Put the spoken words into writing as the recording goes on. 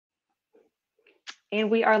And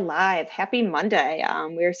we are live. Happy Monday.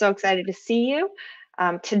 We are so excited to see you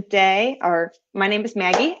today. Or my name is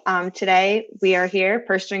Maggie. Today we are here.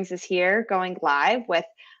 Purse Strings is here, going live with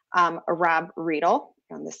Rob Riedl.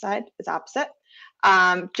 On this side is opposite.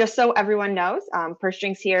 Just so everyone knows, Purse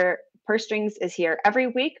Strings here. Purse Strings is here every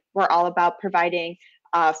week. We're all about providing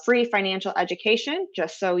free financial education,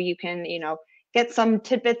 just so you can, get some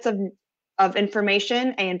tidbits of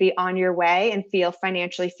information and be on your way and feel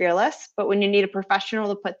financially fearless. But when you need a professional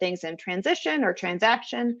to put things in transition or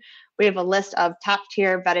transaction, we have a list of top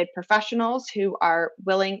tier vetted professionals who are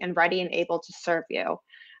willing and ready and able to serve you.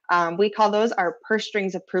 We call those our Purse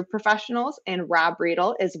Strings approved professionals, and Rob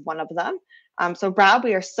Riedl is one of them. So Rob,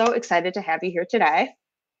 we are so excited to have you here today.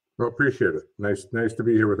 Well, appreciate it. Nice to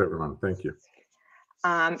be here with everyone. Thank you.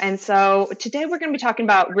 And so today we're going to be talking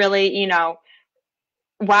about really,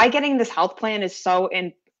 why getting this health plan is so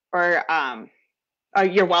or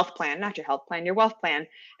your wealth plan, not your health plan, your wealth plan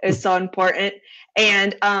is so important.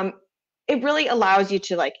 And it really allows you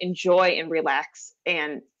to like enjoy and relax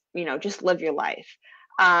and, just live your life.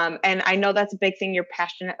 And I know that's a big thing you're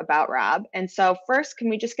passionate about, Rob. And so first, can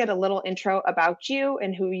we just get a little intro about you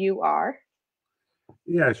and who you are?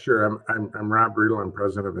 Yeah, sure. I'm Rob Riedl. I'm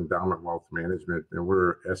president of Endowment Wealth Management, and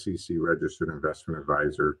we're SEC registered investment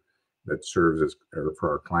advisor that serves for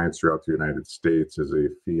our clients throughout the United States as a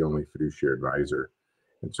fee-only fiduciary advisor.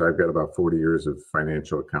 And so I've got about 40 years of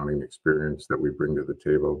financial accounting experience that we bring to the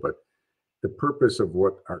table. But the purpose of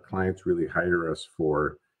what our clients really hire us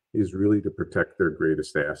for is really to protect their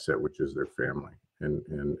greatest asset, which is their family, and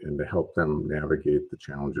to help them navigate the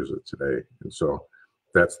challenges of today. And so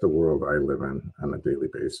that's the world I live in on a daily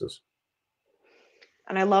basis.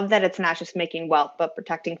 And I love that it's not just making wealth, but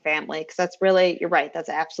protecting family, because that's really, you're right, that's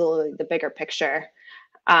absolutely the bigger picture.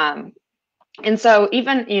 And so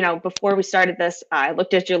even, before we started this, I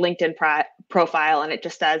looked at your LinkedIn profile, and it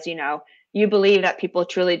just says, you believe that people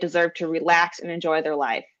truly deserve to relax and enjoy their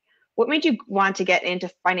life. What made you want to get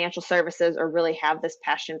into financial services or really have this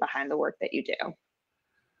passion behind the work that you do?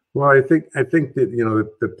 Well, I think that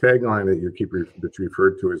the tagline that's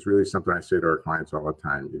referred to is really something I say to our clients all the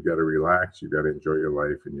time. You've got to relax, you've got to enjoy your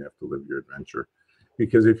life, and you have to live your adventure.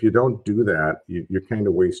 Because if you don't do that, you're kind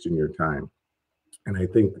of wasting your time. And I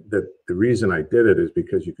think that the reason I did it is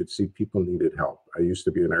because you could see people needed help. I used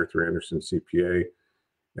to be an Arthur Andersen CPA,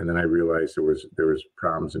 and then I realized there was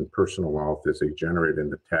problems in personal wealth as they generate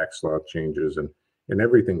into tax law changes and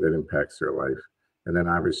everything that impacts their life. And then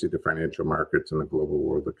obviously the financial markets and the global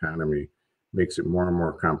world economy makes it more and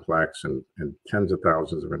more complex, and tens of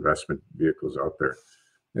thousands of investment vehicles out there.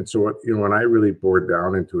 And so when I really bored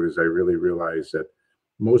down into it is I really realized that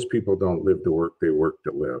most people don't live to work, they work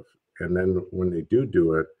to live. And then when they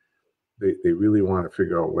do it, they really want to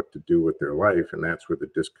figure out what to do with their life. And that's where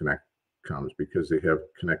the disconnect comes, because they have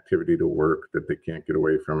connectivity to work that they can't get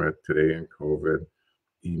away from it today in COVID,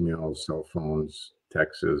 emails, cell phones,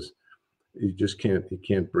 texts. You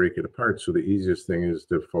can't break it apart. So the easiest thing is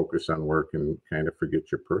to focus on work and kind of forget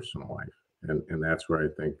your personal life. And that's where I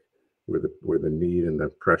think where the need and the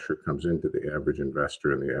pressure comes into the average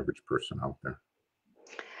investor and the average person out there.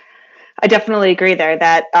 I definitely agree there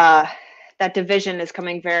that that division is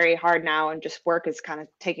coming very hard now, and just work is kind of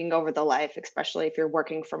taking over the life, especially if you're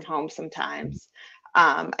working from home sometimes.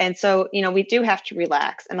 And so, we do have to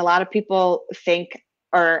relax. And a lot of people think,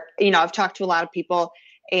 or, I've talked to a lot of people,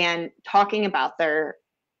 and talking about their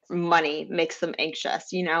money makes them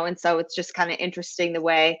anxious, and so it's just kind of interesting the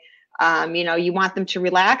way, you want them to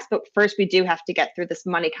relax, but first we do have to get through this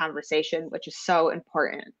money conversation, which is so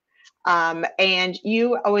important. And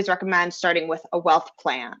you always recommend starting with a wealth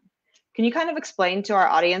plan. Can you kind of explain to our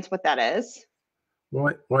audience what that is?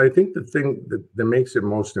 Well, I think the thing that makes it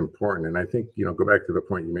most important, and I think, go back to the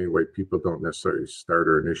point you made, why people don't necessarily start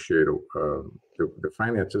or initiate the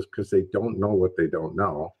finances, because they don't know what they don't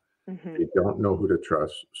know. Mm-hmm. They don't know who to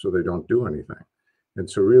trust, so they don't do anything. And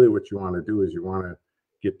so really what you want to do is you want to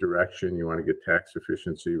get direction, you want to get tax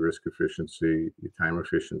efficiency, risk efficiency, time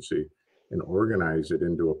efficiency, and organize it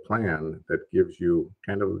into a plan that gives you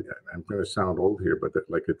kind of, I'm going to sound old here, but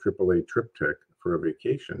like a AAA triptych for a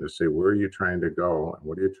vacation, to say, where are you trying to go and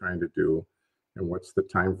what are you trying to do and what's the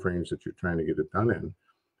time frames that you're trying to get it done in,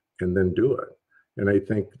 and then do it. And I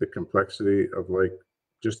think the complexity of like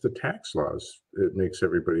just the tax laws, it makes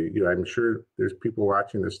everybody, I'm sure there's people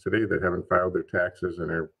watching this today that haven't filed their taxes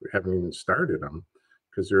and haven't even started them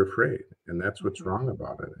because they're afraid. And that's what's wrong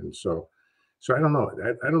about it. And so I don't know.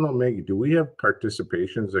 I don't know, Maggie, do we have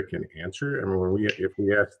participations that can answer? I mean, if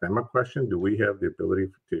we ask them a question, do we have the ability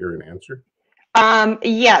to hear an answer?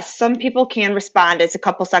 Yes, some people can respond. It's a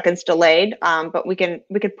couple seconds delayed, but we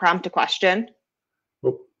could prompt a question.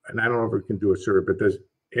 and I don't know if we can do a survey, but does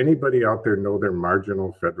anybody out there know their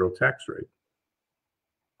marginal federal tax rate?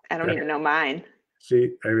 I don't even know mine.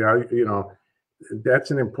 See, I mean, you know,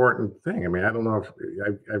 that's an important thing. I mean, I don't know if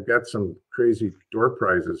I've got some crazy door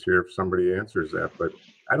prizes here if somebody answers that, but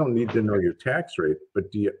I don't need to know your tax rate.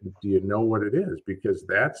 But do you know what it is? Because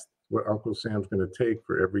that's what Uncle Sam's going to take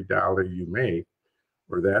for every dollar you make,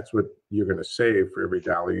 or that's what you're going to save for every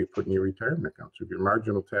dollar you put in your retirement account. So if your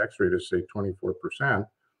marginal tax rate is say 24%,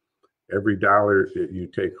 every dollar that you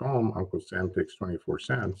take home, Uncle Sam takes 24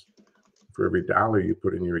 cents. For every dollar you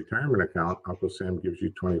put in your retirement account, Uncle Sam gives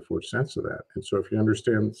you 24 cents of that. And so if you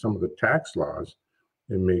understand some of the tax laws,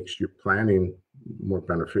 it makes your planning more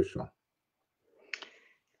beneficial.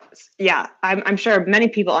 Yeah, I'm sure many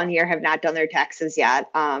people on here have not done their taxes yet.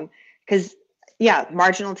 Because yeah,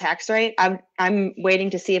 marginal tax rate. I'm waiting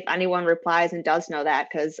to see if anyone replies and does know that,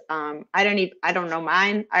 because I don't know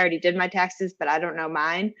mine. I already did my taxes, but I don't know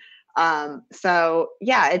mine. So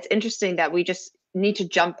yeah, it's interesting that we just need to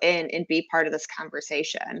jump in and be part of this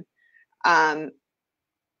conversation. Um,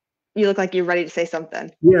 you look like you're ready to say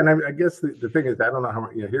something. Yeah, and I guess the thing is, I don't know how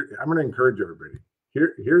much. Here, I'm going to encourage everybody.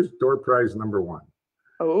 Here's door prize number one.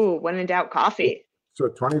 Oh, when in doubt, coffee. So a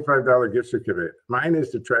 $25 gift certificate. Mine is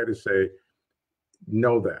to try to say,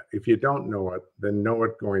 know that. If you don't know it, then know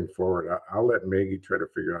it going forward. I'll let Maggie try to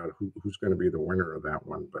figure out who's going to be the winner of that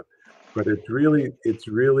one. But it's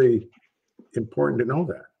really important to know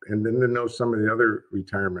that, and then to know some of the other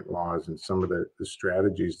retirement laws and some of the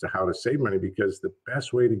strategies to how to save money, because the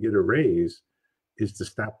best way to get a raise is to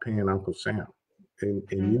stop paying Uncle Sam,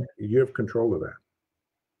 and you have control of that.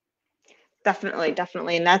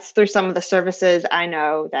 Definitely. And that's through some of the services I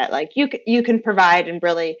know that like you can provide, and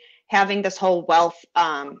really having this whole wealth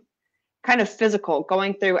kind of physical,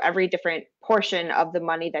 going through every different portion of the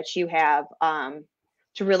money that you have,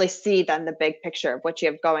 to really see then the big picture of what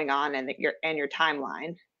you have going on and your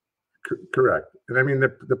timeline. Correct. And I mean,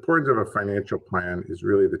 the importance of a financial plan is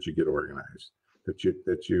really that you get organized, that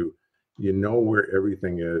you know where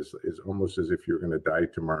everything is almost as if you're going to die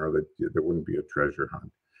tomorrow, that there wouldn't be a treasure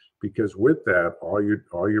hunt. Because with that, all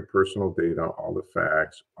your personal data, all the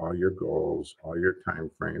facts, all your goals, all your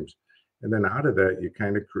time frames, and then out of that, you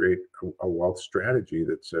kind of create a wealth strategy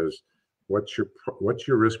that says, what's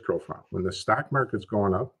your risk profile? When the stock market's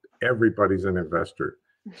going up, everybody's an investor.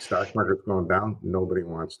 Stock market's going down, nobody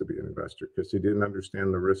wants to be an investor because they didn't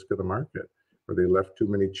understand the risk of the market, or they left too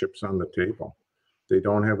many chips on the table. They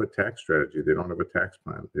don't have a tax strategy. They don't have a tax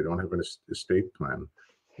plan. They don't have an estate plan.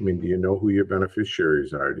 I mean, do you know who your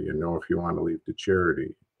beneficiaries are? Do you know if you want to leave to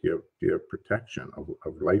charity? Do you have protection of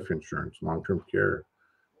life insurance, long-term care,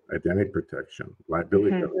 identity protection,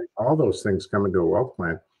 liability? All those things come into a wealth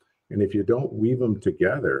plan. And if you don't weave them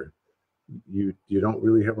together, you don't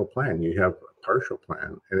really have a plan. You have a partial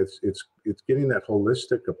plan. And it's getting that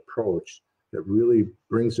holistic approach that really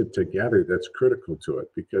brings it together that's critical to it,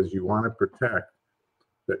 because you want to protect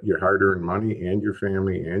that your hard-earned money and your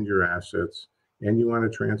family and your assets, and you want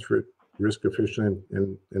to transfer it risk efficiently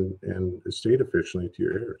and estate efficiently to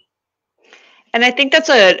your heirs. And I think that's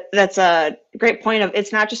a great point of,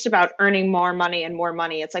 it's not just about earning more money and more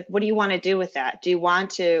money. It's like, what do you want to do with that? Do you want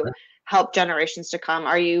to help generations to come?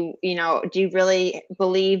 Are you, do you really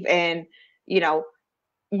believe in,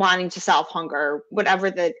 wanting to solve hunger, whatever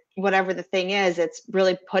the thing is? It's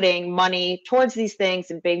really putting money towards these things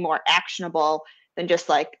and being more actionable than just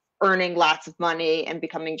like earning lots of money and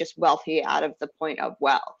becoming just wealthy out of the point of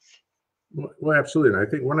wealth. Well, absolutely. And I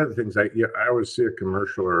think one of the things I always see a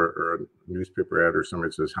commercial or a newspaper ad or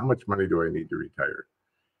somebody says, how much money do I need to retire?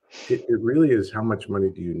 It really is, how much money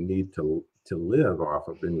do you need to live off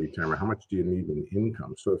of in retirement? How much do you need in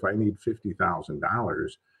income? So if I need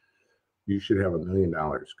 $50,000, you should have $1 million,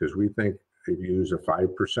 because we think if you use a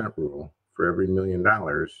 5% rule, for every $1 million,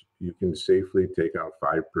 you can safely take out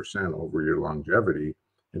 5% over your longevity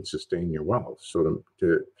and sustain your wealth. So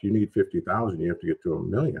if you need 50,000, you have to get to $1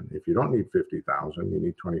 million. If you don't need 50,000, you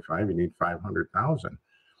need 25, you need 500,000.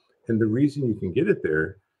 And the reason you can get it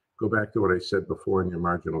there, go back to what I said before, in your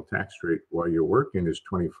marginal tax rate while you're working is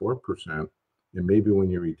 24%. And maybe when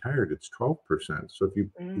you're retired, it's 12%. So if you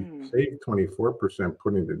save 24%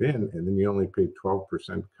 putting it in, and then you only pay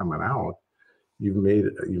 12% coming out, you made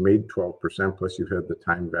 12%, plus you've had the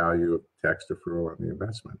time value of tax deferral on the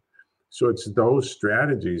investment. So it's those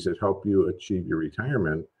strategies that help you achieve your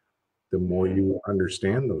retirement, the more you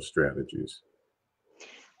understand those strategies.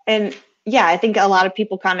 And yeah, I think a lot of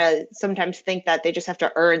people kind of sometimes think that they just have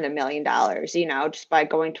to earn the $1 million, just by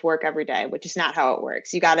going to work every day, which is not how it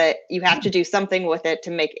works. You have to do something with it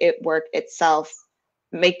to make it work itself,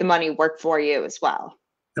 make the money work for you as well.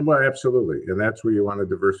 And well, absolutely. And that's where you want to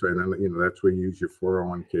diversify. And then, that's where you use your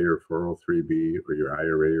 401k or 403b or your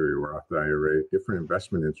IRA or your Roth IRA, different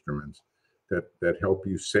investment instruments that help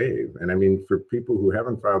you save. And I mean, for people who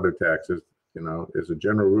haven't filed their taxes, as a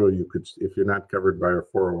general rule, you could, if you're not covered by a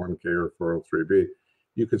 401k or 403b,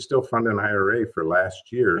 you could still fund an IRA for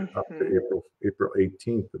last year up to April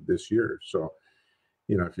 18th of this year. So,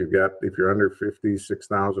 if you're under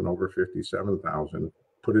 56,000, over 57,000,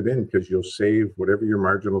 put it in, because you'll save whatever your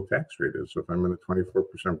marginal tax rate is. So if I'm in a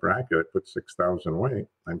 24% bracket, I put 6,000 away,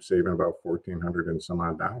 I'm saving about 1,400 and some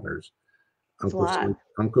odd dollars. That's a lot.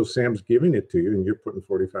 Uncle Sam's giving it to you, and you're putting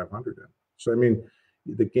 4,500 in. So I mean,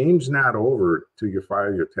 the game's not over till you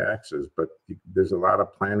file your taxes, but there's a lot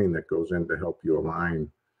of planning that goes in to help you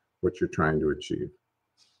align what you're trying to achieve.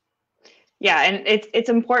 Yeah, and it's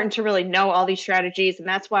important to really know all these strategies, and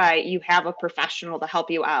that's why you have a professional to help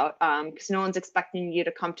you out, because no one's expecting you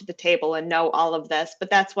to come to the table and know all of this. But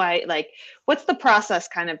that's why, like, what's the process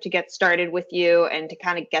kind of to get started with you and to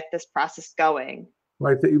kind of get this process going?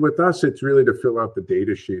 Well, I think with us, it's really to fill out the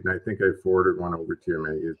data sheet, and I think I forwarded one over to you,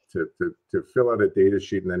 Maggie, to fill out a data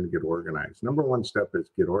sheet and then get organized. Number one step is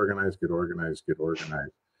get organized, get organized, get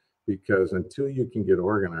organized, because until you can get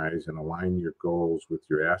organized and align your goals with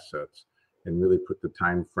your assets and really put the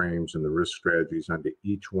time frames and the risk strategies onto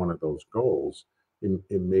each one of those goals,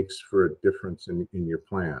 it makes for a difference in your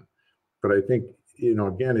plan. But I think,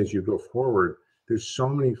 again, as you go forward, there's so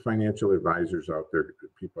many financial advisors out there,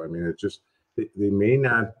 people. I mean, it's just, they may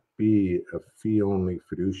not be a fee-only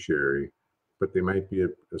fiduciary, but they might be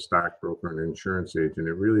a stockbroker and an insurance agent.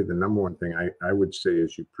 And really, the number one thing I would say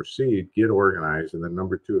as you proceed, get organized. And then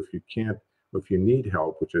number two, if you need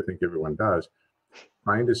help, which I think everyone does,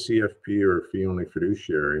 find a CFP or a fee-only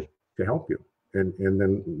fiduciary to help you, and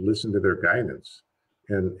then listen to their guidance,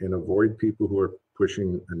 and avoid people who are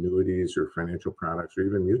pushing annuities or financial products or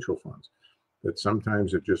even mutual funds that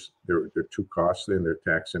sometimes they're too costly and they're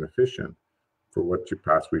tax inefficient for what you're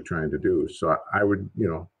possibly trying to do. So I would,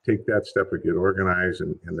 take that step and get organized,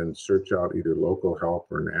 and then search out either local help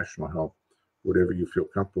or national help, whatever you feel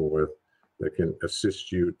comfortable with, that can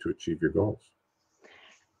assist you to achieve your goals.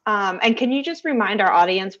 And can you just remind our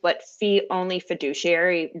audience what fee-only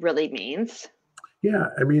fiduciary really means? Yeah,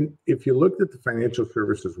 I mean, if you looked at the financial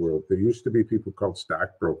services world, there used to be people called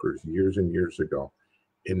stockbrokers years and years ago,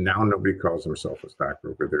 and now nobody calls themselves a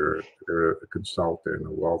stockbroker. They're a consultant,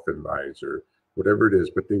 a wealth advisor, whatever it is,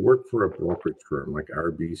 but they work for a brokerage firm like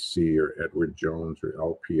RBC or Edward Jones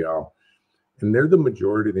or LPL. And they're the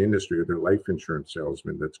majority of the industry, or they're life insurance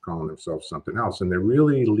salesmen that's calling themselves something else. And they're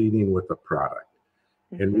really leading with a product.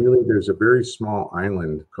 And really, there's a very small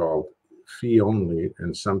island called fee only,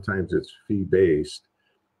 and sometimes it's fee based,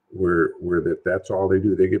 where that's all they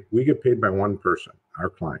do. We get paid by one person, our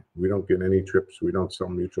client. We don't get any trips. We don't sell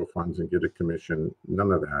mutual funds and get a commission.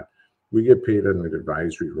 None of that. We get paid on an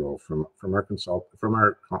advisory role from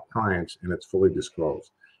our clients, and it's fully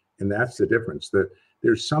disclosed. And that's the difference.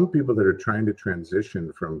 There's some people that are trying to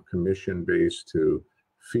transition from commission based to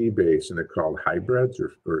fee based, and they're called hybrids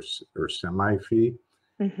or semi fee.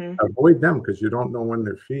 Avoid them, because you don't know when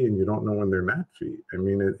they're fee and you don't know when they're not fee. I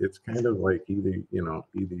mean, it's kind of like either you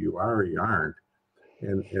are or you aren't.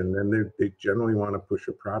 And then they generally want to push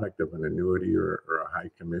a product of an annuity or a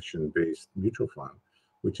high commission based mutual fund,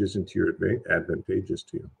 which isn't advantageous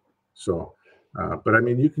to you. So, but I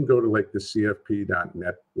mean, you can go to like the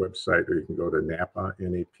CFP.net website, or you can go to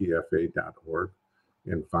NAPFA.org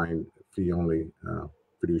and find fee only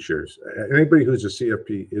fiduciaries. Anybody who's a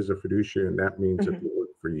CFP is a fiduciary, and that means that they work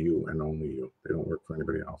for you and only you. They don't work for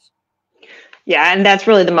anybody else. Yeah, and that's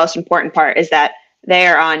really the most important part, is that they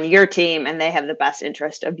are on your team and they have the best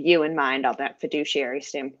interest of you in mind on that fiduciary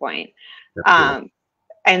standpoint.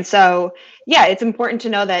 And so, yeah, it's important to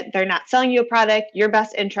know that they're not selling you a product. Your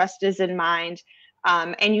best interest is in mind.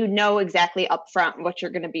 And you know exactly upfront what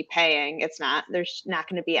you're going to be paying. There's not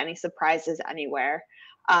going to be any surprises anywhere.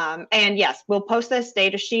 And yes, we'll post this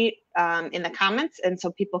data sheet in the comments, and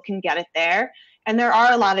so people can get it there. And there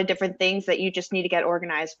are a lot of different things that you just need to get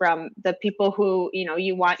organized, from the people who,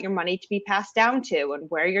 you want your money to be passed down to, and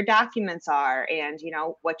where your documents are, and,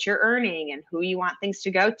 what you're earning and who you want things to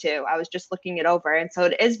go to. I was just looking it over. And so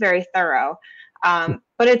it is very thorough.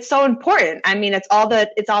 But it's so important. I mean, it's all the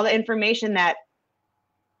information that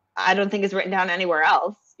I don't think is written down anywhere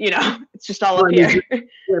else. It's just all up here.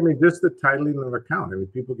 I mean, just the titling of an account. I mean,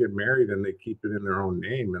 people get married and they keep it in their own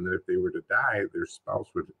name, and if they were to die, their spouse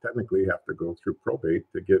would technically have to go through probate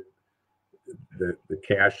to get the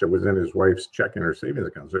cash that was in his wife's checking or savings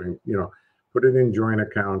account. So, I mean, put it in joint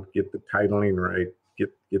account, get the titling right,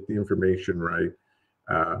 get the information right,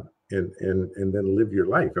 and then live your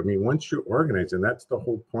life. I mean, once you're organized, and that's the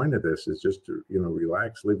whole point of this, is just to,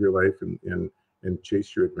 relax, live your life, and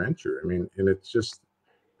chase your adventure. I mean, and it's just,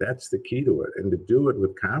 that's the key to it. And to do it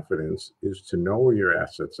with confidence is to know where your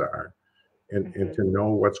assets are, and to know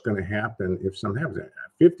what's going to happen if something happens.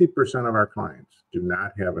 50% of our clients do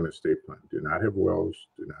not have an estate plan, do not have wills,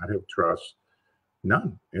 do not have trusts,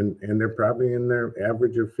 none. And they're probably in their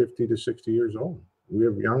average of 50 to 60 years old. We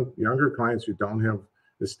have younger clients who don't have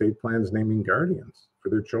estate plans naming guardians for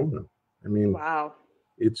their children. I mean, Wow.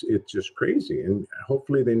 it's just crazy. And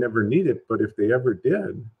hopefully they never need it. But if they ever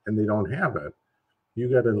did and they don't have it, you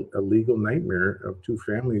got a legal nightmare of two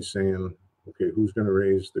families saying, okay, who's going to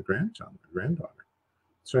raise the grandson, the granddaughter?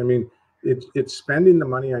 So, I mean, it's spending the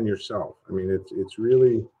money on yourself. I mean, it's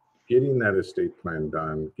really getting that estate plan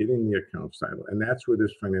done, getting the accounts title. And that's where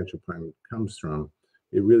this financial plan comes from.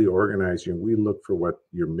 It really organizes you. And we look for what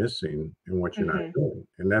you're missing and what you're not doing.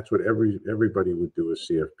 And that's what everybody would do as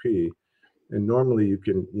CFP. And normally you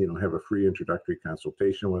can, have a free introductory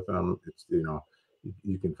consultation with them. It's,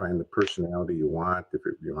 you can find the personality you want. If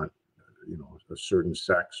you want, a certain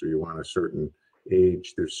sex, or you want a certain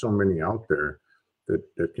age, there's so many out there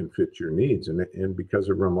that can fit your needs. And because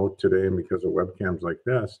of remote today, and because of webcams like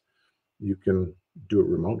this, you can do it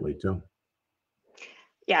remotely too.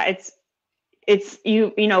 Yeah, it's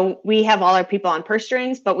we have all our people on purse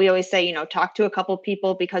strings, but we always say, talk to a couple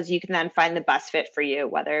people, because you can then find the best fit for you.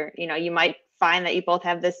 Whether, you might find that you both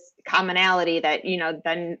have this commonality that,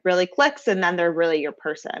 then really clicks, and then they're really your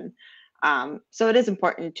person. So it is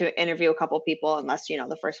important to interview a couple people, unless,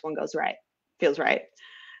 the first one feels right.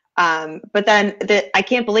 But then I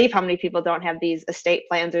can't believe how many people don't have these estate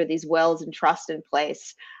plans or these wills and trust in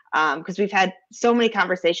place. Because we've had so many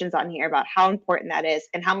conversations on here about how important that is,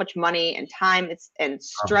 and how much money and time and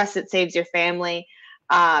stress it saves your family.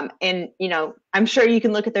 And, I'm sure you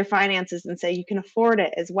can look at their finances and say you can afford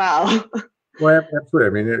it as well. Well, absolutely.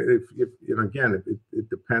 I mean, if again, it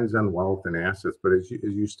depends on wealth and assets, but as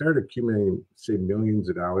you start accumulating, say, millions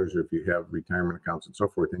of dollars, or if you have retirement accounts and so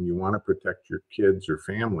forth, and you want to protect your kids or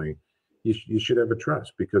family, you should have a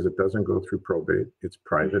trust, because it doesn't go through probate. It's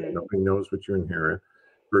private. Nobody knows what you inherit.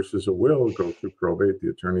 Versus a will goes through probate. The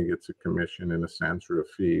attorney gets a commission, in a sense, or a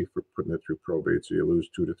fee for putting it through probate. So you lose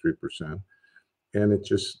 2 to 3%. And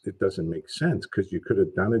it doesn't make sense, because you could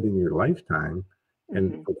have done it in your lifetime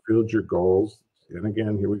and fulfilled your goals. And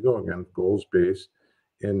again, here we go again, goals based,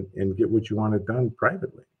 and get what you wanted done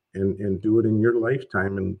privately, and do it in your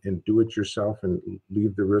lifetime, and do it yourself, and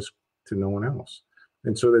leave the risk to no one else.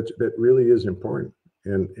 And so that really is important.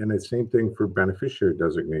 And the same thing for beneficiary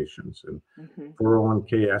designations and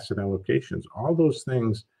 401k asset allocations. All those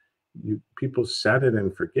things, people set it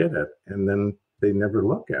and forget it, and then they never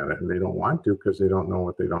look at it, and they don't want to, because they don't know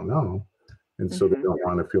what they don't know. And so they don't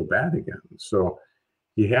want to feel bad again. So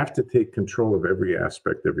you have to take control of every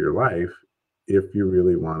aspect of your life if you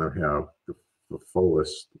really want to have the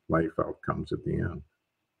fullest life outcomes at the end.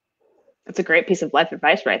 That's a great piece of life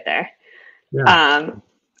advice right there. Yeah.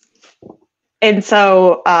 And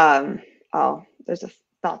so, there's a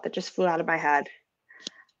thought that just flew out of my head.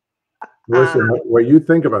 Listen, what you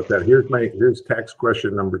think about that? Here's tax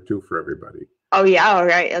question number 2 for everybody. Oh yeah, all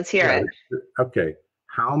right, let's hear it. Okay,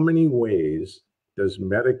 how many ways does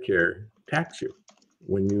Medicare tax you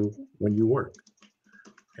when you work?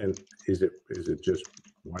 And is it just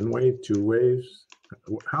one way, 2 ways?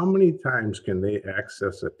 How many times can they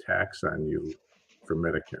access a tax on you for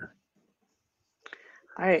Medicare?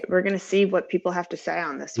 All right, we're going to see what people have to say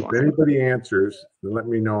on this one. If anybody answers, let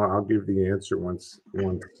me know. I'll give the answer once.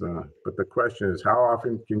 But the question is, how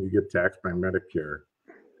often can you get taxed by Medicare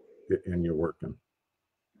and you're working?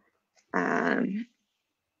 All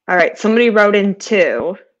right, somebody wrote in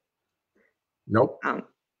 2. Nope.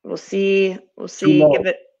 We'll see. We'll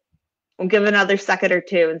give another second or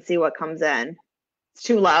 2 and see what comes in. It's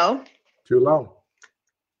too low. Too low.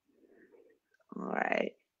 All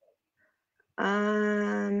right.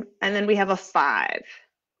 And then we have a 5.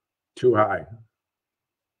 Too high.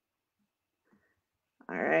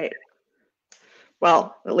 All right.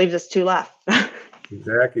 Well, it leaves us 2 left.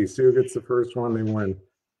 Exactly. See who gets the first one, they win.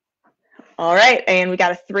 All right, and we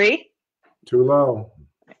got a 3. Too low.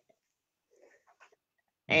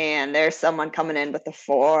 And there's someone coming in with a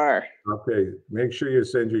 4. Okay, make sure you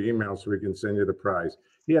send your email so we can send you the prize.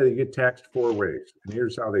 Yeah, you get taxed 4 ways, and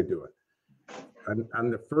here's how they do it. On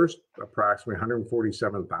the first approximately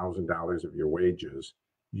 $147,000 of your wages,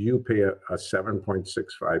 you pay a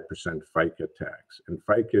 7.65% FICA tax. And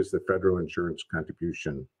FICA is the Federal Insurance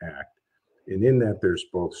Contribution Act. And in that, there's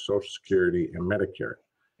both Social Security and Medicare.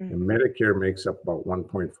 And Medicare makes up about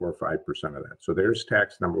 1.45% of that. So there's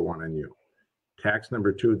tax number one on you. Tax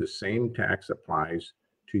number two, the same tax applies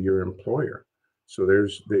to your employer. So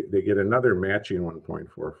they get another matching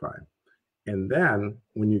 1.45. And then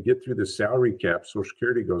when you get through the salary cap, Social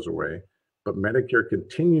Security goes away, but Medicare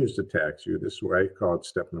continues to tax you. This is what I call it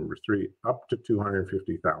step number three, up to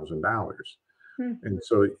 $250,000. And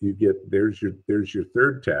so you get, there's your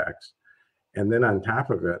third tax. And then on top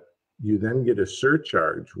of it, you then get a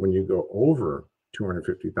surcharge when you go over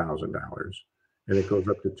 $250,000, and it goes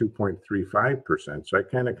up to 2.35%. So I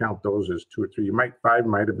kind of count those as two or three. Five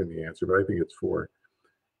might have been the answer, but I think it's four.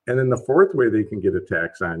 And then the fourth way they can get a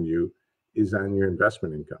tax on you is on your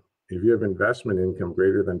investment income. If you have investment income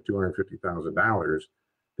greater than $250,000,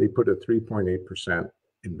 they put a 3.8%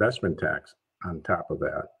 investment tax on top of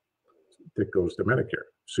that goes to Medicare.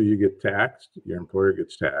 So you get taxed, your employer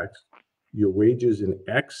gets taxed, your wages in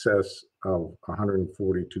excess of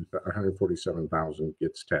 147,000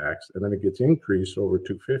 gets taxed, and then it gets increased over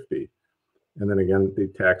 250, and then again they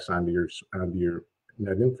tax onto your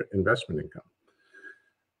net investment income.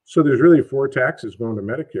 So there's really four taxes going to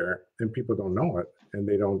Medicare, and people don't know it, and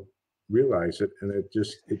they don't realize it, and it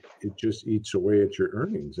just eats away at your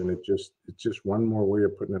earnings, and it's just one more way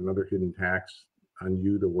of putting another hidden tax on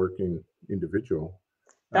you, the working individual.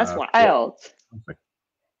 That's wild.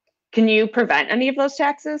 Can you prevent any of those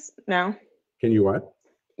taxes? No. Can you what?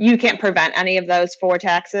 You can't prevent any of those four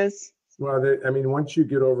taxes. Well, I mean, once you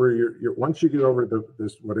get over once you get over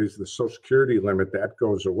this, what is the Social Security limit, that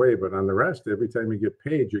goes away. But on the rest, every time you get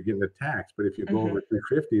paid, you're getting a tax. But if you go over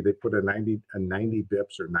 350, they put a 90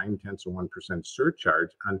 bips or 0.9%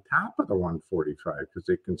 surcharge on top of the 145 because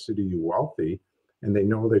they consider you wealthy, and they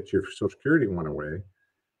know that your Social Security went away.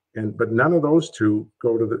 But none of those two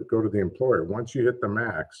go to the employer. Once you hit the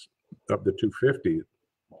max of the 250,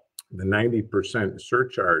 the 90%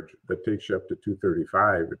 surcharge that takes you up to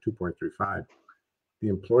 235 or 2.35, the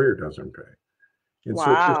employer doesn't pay. And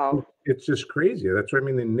wow. So it's just crazy. That's what I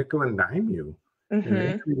mean. They nickel and dime you. And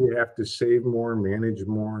actually you have to save more, manage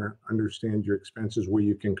more, understand your expenses where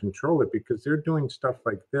you can control it, because they're doing stuff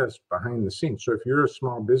like this behind the scenes. So if you're a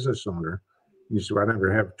small business owner, you say, well, I never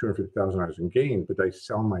have $250,000 in gain, but I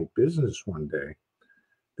sell my business one day,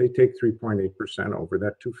 they take 3.8% over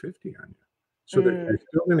that 250 on you. So they're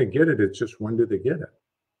still going to get it. It's just, when do they get it?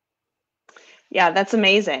 Yeah, that's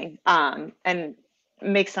amazing. And it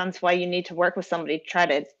makes sense why you need to work with somebody to try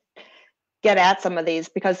to get at some of these,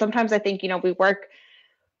 because sometimes I think, we work,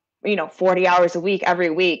 40 hours a week, every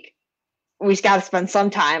week. We got to spend some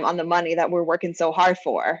time on the money that we're working so hard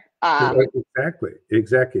for. Exactly.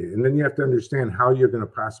 And then you have to understand how you're going to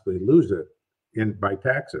possibly lose it by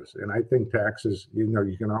taxes. And I think taxes,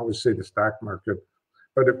 you can always say the stock market,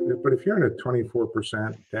 but if you're in a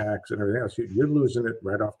 24% tax and everything else, you're losing it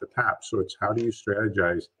right off the top. So it's, how do you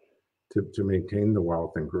strategize to maintain the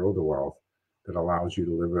wealth and grow the wealth that allows you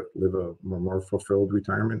to live a more fulfilled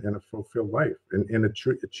retirement and a fulfilled life, and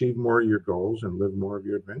achieve more of your goals and live more of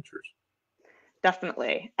your adventures.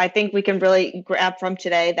 Definitely. I think we can really grab from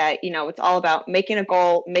today that, it's all about making a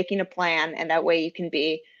goal, making a plan, and that way you can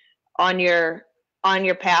be on your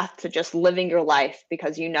path to just living your life,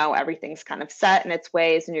 because everything's kind of set in its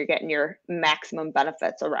ways and you're getting your maximum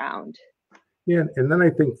benefits around. Yeah, and then I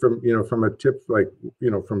think from a tip, like,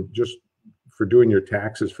 from just for doing your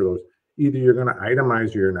taxes for those, either you're going to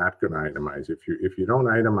itemize or you're not going to itemize. If you don't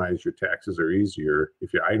itemize, your taxes are easier.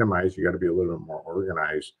 If you itemize, you got to be a little bit more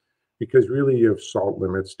organized, because really you have SALT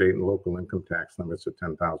limits, state and local income tax limits of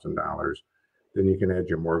 $10,000. Then you can add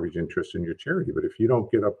your mortgage interest and your charity. But if you don't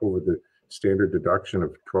get up over the standard deduction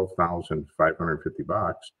of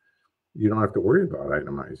 $12,550, you don't have to worry about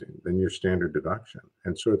itemizing. Then your standard deduction.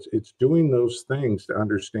 And so it's doing those things to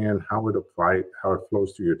understand how it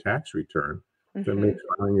flows through your tax return that makes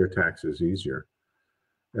filing your taxes easier.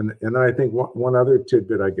 And I think one other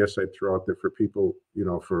tidbit I guess I'd throw out there for people,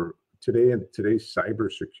 for today's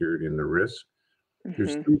cybersecurity and the risk,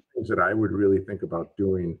 there's three things that I would really think about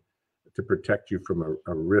doing to protect you from a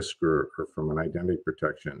risk or from an identity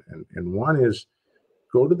protection. And one is,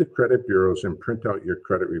 go to the credit bureaus and print out your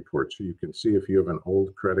credit report so you can see if you have an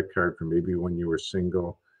old credit card from maybe when you were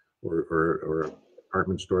single, or an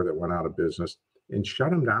apartment store that went out of business, and shut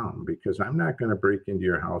them down, because I'm not going to break into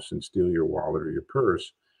your house and steal your wallet or your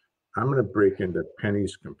purse. I'm going to break into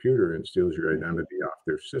Penny's computer and steal your identity off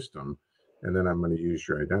their system, and then I'm going to use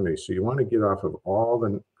your identity. So you want to get off of all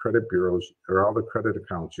the credit bureaus or all the credit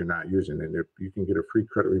accounts you're not using, and if you can get a free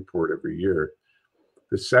credit report every year.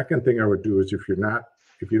 The second thing I would do is, if you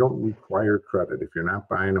don't require credit, if you're not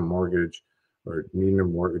buying a mortgage or needing a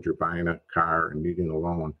mortgage, or buying a car and needing a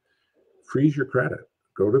loan, freeze your credit.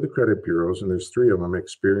 go to the credit bureaus, and there's three of them: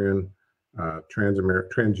 Experian,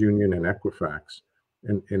 TransUnion, and Equifax,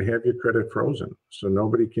 and have your credit frozen, so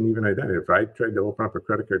nobody can even identify. If I tried to open up a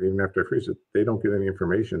credit card, even after I freeze it, they don't get any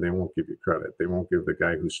information. They won't give you credit. They won't give the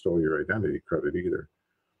guy who stole your identity credit either.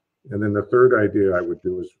 And then the third idea I would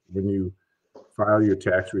do is when you file your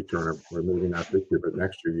tax return, or maybe not this year, but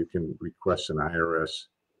next year, you can request an IRS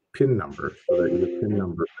PIN number so that your PIN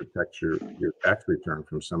number protects your tax return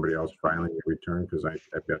from somebody else filing your return, because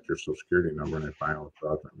I've got your Social Security number and I file a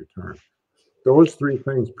fraudulent return. Those three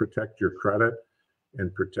things protect your credit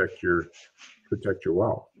and protect your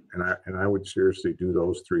wealth. And I would seriously do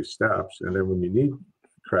those three steps. And then when you need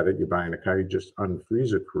credit, you're buying a car, you just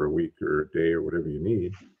unfreeze it for a week or a day or whatever you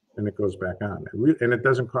need, and it goes back on. And it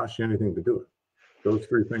doesn't cost you anything to do it. Those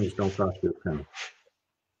three things don't cost you a penny.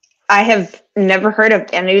 I have never heard of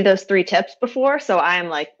any of those three tips before, so I'm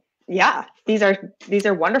like, yeah, these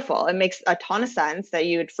are wonderful. It makes a ton of sense that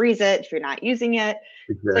you would freeze it if you're not using it.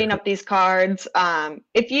 Exactly. Clean up these cards.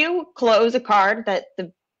 If you close a card that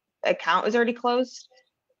the account is already closed,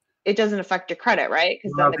 it doesn't affect your credit, right?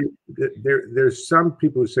 Because well, there's some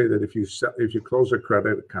people who say that if you close a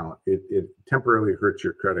credit account, it temporarily hurts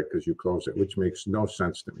your credit because you close it, which makes no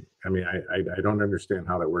sense to me. I mean, I don't understand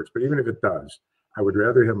how that works. But even if it does, I would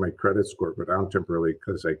rather have my credit score go down temporarily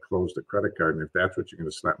because I closed a credit card. And if that's what you're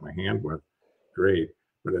going to slap my hand with, great.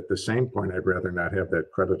 But at the same point, I'd rather not have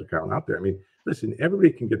that credit account out there. I mean, listen,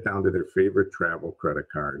 everybody can get down to their favorite travel credit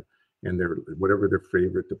card and whatever their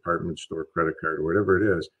favorite department store credit card or whatever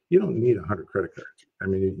it is. You don't need 100 credit cards. I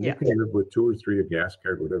mean, you can live with 2 or 3, a gas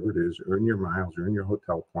card, whatever it is, earn your miles, earn your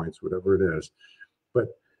hotel points, whatever it is. But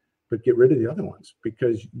get rid of the other ones,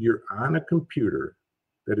 because you're on a computer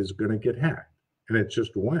that is going to get hacked. And it's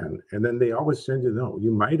just when. And then they always send you, no,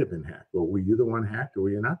 you might have been hacked. Well, were you the one hacked or were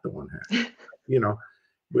you not the one hacked?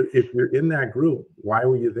 But if you're in that group, why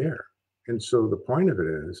were you there? And so the point of it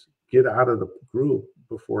is, get out of the group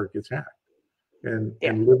before it gets hacked, and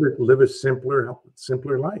live a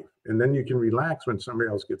simpler life. And then you can relax when somebody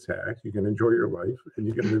else gets hacked. You can enjoy your life, and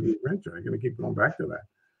you can live your adventure. I'm going to keep going back to that,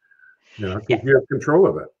 because you have control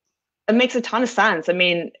of it. It makes a ton of sense. I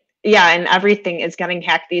mean, yeah, and everything is getting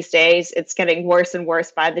hacked these days. It's getting worse and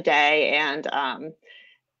worse by the day. And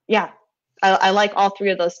I like all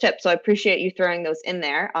three of those tips. So I appreciate you throwing those in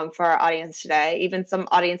there for our audience today. Even some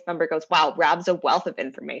audience member goes, wow, Rob's a wealth of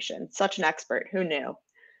information. Such an expert. Who knew?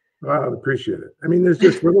 Well, I appreciate it. I mean, there's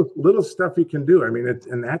just little stuff you can do. I mean,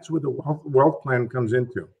 and that's where the wealth plan comes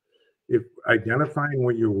into. If identifying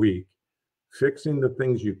where you're weak, fixing the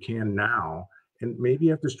things you can now, and maybe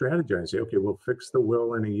you have to strategize. Say, okay, we'll fix the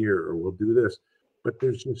will in a year, or we'll do this. But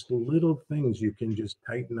there's just little things you can just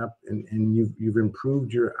tighten up, and you've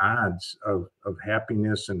improved your odds of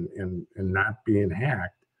happiness and not being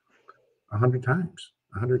hacked 100 times.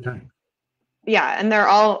 Yeah, and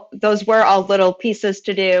those were all little pieces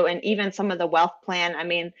to do. And even some of the wealth plan, I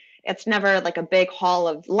mean, it's never like a big haul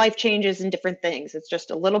of life changes and different things. It's just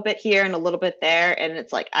a little bit here and a little bit there, and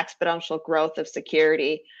it's like exponential growth of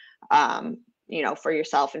security, for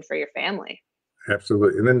yourself and for your family.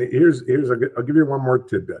 Absolutely. And then I'll give you one more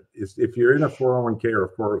tidbit. Is if you're in a 401k or a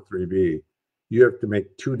 403b, you have to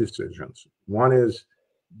make two decisions. One is,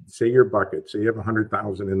 say your bucket, say you have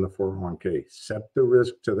 100,000 in the 401k, set the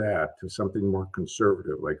risk to something more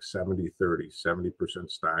conservative, like 70-30, 70%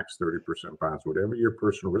 stocks, 30% bonds, whatever your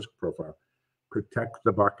personal risk profile. Protect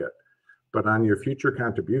the bucket. But on your future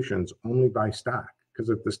contributions, only buy stock. Because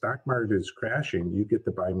if the stock market is crashing, you get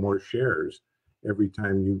to buy more shares every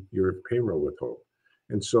time your payroll withhold.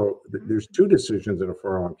 And so there's two decisions in a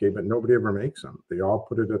 401k, but nobody ever makes them. They all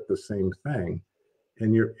put it at the same thing,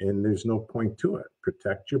 and there's no point to it.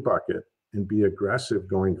 Protect your bucket and be aggressive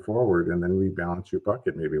going forward, and then rebalance your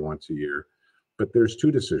bucket maybe once a year. But there's two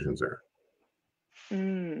decisions there.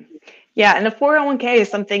 Yeah, and the 401k is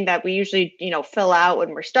something that we usually, fill out when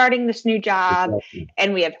we're starting this new job,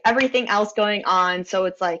 and we have everything else going on. So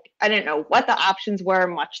it's like, I didn't know what the options were,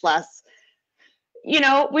 much less,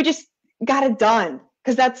 we just got it done,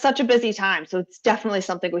 because that's such a busy time. So it's definitely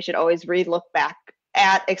something we should always look back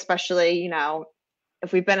at, especially,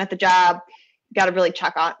 if we've been at the job, got to really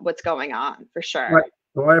check on what's going on for sure. Right.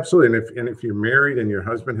 Well, absolutely. And if you're married and your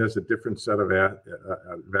husband has a different set of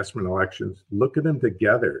investment elections, look at them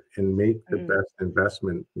together and make the best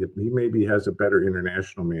investment. If he maybe has a better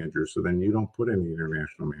international manager, so then you don't put any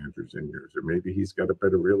international managers in yours, or maybe he's got a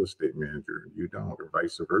better real estate manager and you don't, or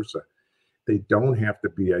vice versa. They don't have to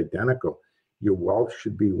be identical. Your wealth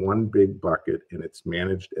should be one big bucket, and it's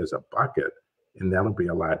managed as a bucket, and that'll be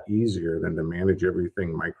a lot easier than to manage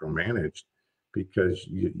everything micromanaged. because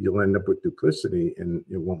you'll end up with duplicity and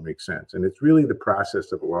it won't make sense. And it's really the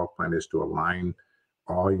process of a wealth plan is to align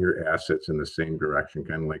all your assets in the same direction,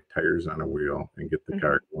 kind of like tires on a wheel, and get the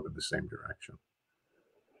car going in the same direction.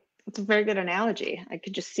 It's a very good analogy. I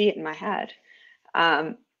could just see it in my head.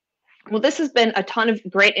 Well, this has been a ton of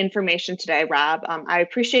great information today, Rob. I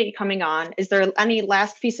appreciate you coming on. Is there any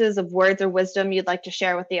last pieces of words or wisdom you'd like to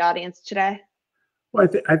share with the audience today? Well,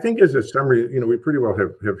 I think as a summary, we pretty well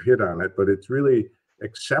have hit on it, but it's really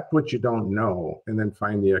accept what you don't know and then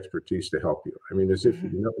find the expertise to help you. I mean, as if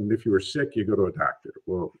if you were sick, you go to a doctor.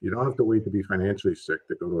 Well, you don't have to wait to be financially sick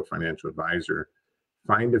to go to a financial advisor.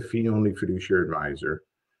 Find a fee-only fiduciary advisor.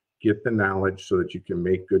 Get the knowledge so that you can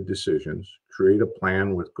make good decisions, create a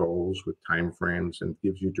plan with goals, with timeframes, and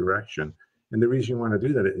gives you direction. And the reason you want to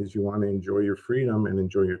do that is you want to enjoy your freedom and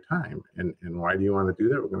enjoy your time. And why do you want to do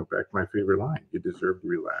that? We're going back to my favorite line. You deserve to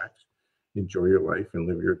relax, enjoy your life, and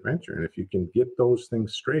live your adventure. And if you can get those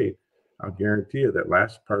things straight, I'll guarantee you that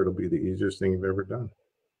last part will be the easiest thing you've ever done.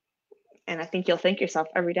 And I think you'll thank yourself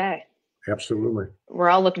every day. Absolutely. We're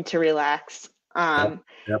all looking to relax.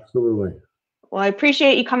 Absolutely. Well, I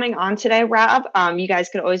appreciate you coming on today, Rob. You guys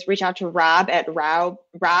could always reach out to Rob at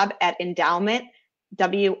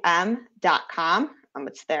endowmentwm.com.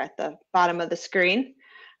 It's there at the bottom of the screen.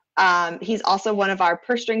 He's also one of our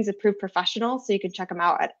Purse Strings approved professionals, so you can check him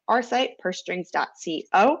out at our site,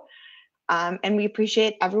 pursestrings.co. And we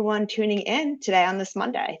appreciate everyone tuning in today on this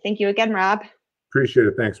Monday. Thank you again, Rob. Appreciate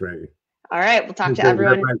it. Thanks, Maggie. All right, we'll talk to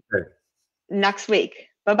everyone next week.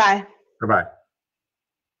 Bye-bye. Bye-bye.